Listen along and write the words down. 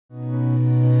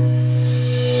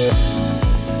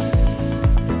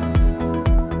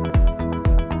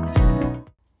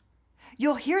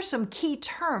hear some key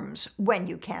terms when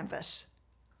you canvass.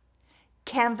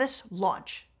 Canvass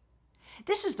launch.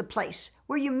 This is the place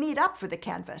where you meet up for the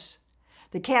canvass.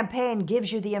 The campaign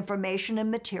gives you the information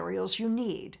and materials you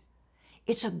need.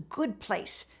 It's a good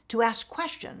place to ask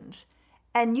questions,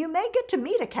 and you may get to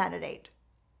meet a candidate.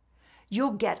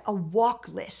 You'll get a walk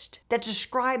list that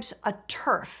describes a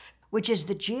turf, which is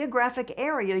the geographic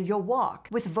area you'll walk,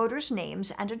 with voters'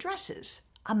 names and addresses,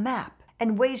 a map,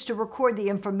 and ways to record the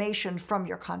information from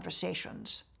your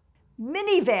conversations.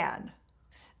 Minivan.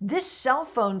 This cell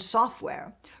phone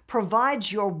software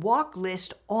provides your walk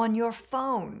list on your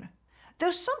phone,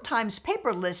 though sometimes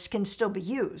paper lists can still be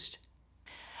used.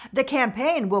 The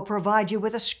campaign will provide you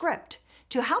with a script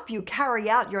to help you carry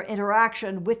out your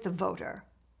interaction with the voter.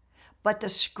 But the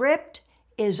script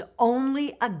is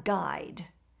only a guide,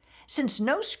 since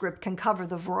no script can cover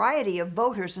the variety of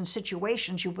voters and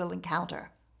situations you will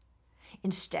encounter.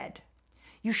 Instead,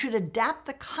 you should adapt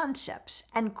the concepts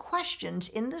and questions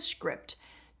in the script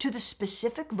to the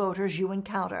specific voters you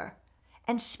encounter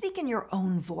and speak in your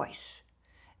own voice.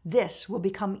 This will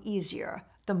become easier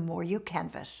the more you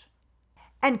canvass.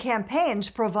 And campaigns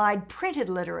provide printed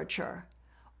literature,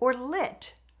 or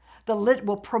lit. The lit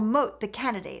will promote the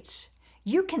candidates.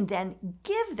 You can then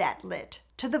give that lit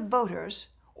to the voters,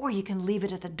 or you can leave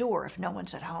it at the door if no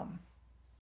one's at home.